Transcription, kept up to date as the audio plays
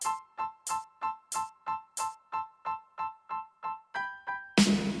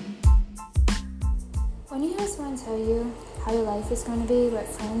someone tell you how your life is going to be, what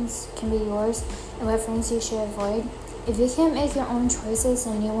friends can be yours, and what friends you should avoid, if you can't make your own choices,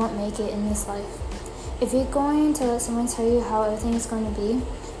 then you won't make it in this life. If you're going to let someone tell you how everything is going to be,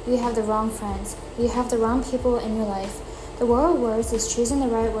 you have the wrong friends. You have the wrong people in your life. The war of words is choosing the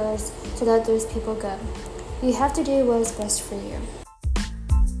right words to let those people go. You have to do what is best for you.